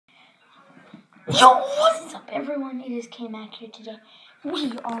Yo, what's up everyone? It is K-Mac here today.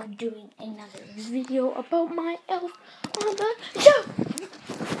 We are doing another video about my elf on the shelf.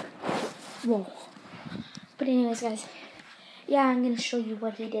 Whoa. But anyways guys, yeah, I'm going to show you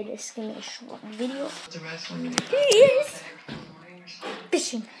what he did. This is going to be a short video. He is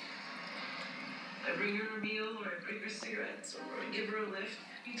fishing. I bring her a meal, or I bring her cigarettes, or I give her a lift.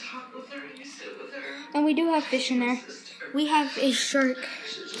 You talk with her, you sit with her. And we do have fish in there. We have a shark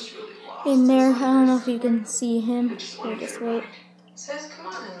in there. I don't know if you can see him. Here, just wait. Says, come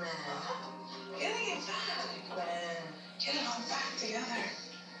on, man. Get it back, man. Get it all back together.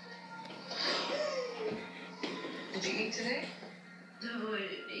 Did you eat today? No, I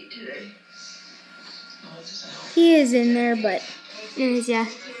didn't eat today. He is in there, but anyways, yeah.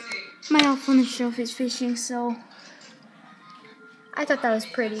 My elf on the shelf is fishing, so I thought that was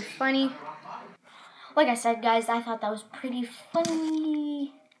pretty funny. Like I said, guys, I thought that was pretty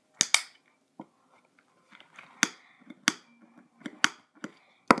funny.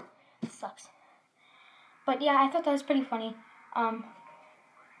 Sucks. But yeah, I thought that was pretty funny. I've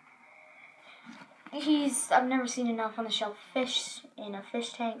never seen an elf on the shelf fish in a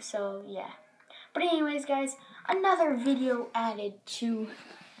fish tank, so yeah. But anyways, guys, another video added to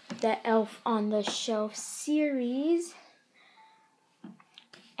the Elf on the Shelf series.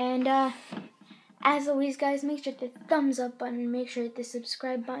 And as always, guys, make sure to hit the thumbs up button, make sure to hit the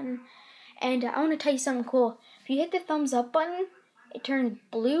subscribe button. And I want to tell you something cool. If you hit the thumbs up button, it turns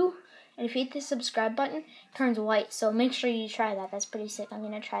blue. And if you hit the subscribe button, it turns white. So make sure you try that. That's pretty sick. I'm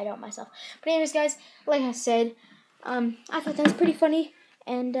going to try it out myself. But anyways, guys, like I said, I thought that was pretty funny.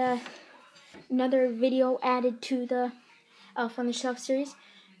 And another video added to the Elf on the Shelf series.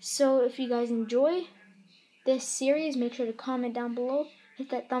 So if you guys enjoy this series, make sure to comment down below.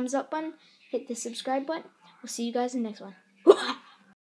 Hit that thumbs up button. Hit the subscribe button. We'll see you guys in the next one.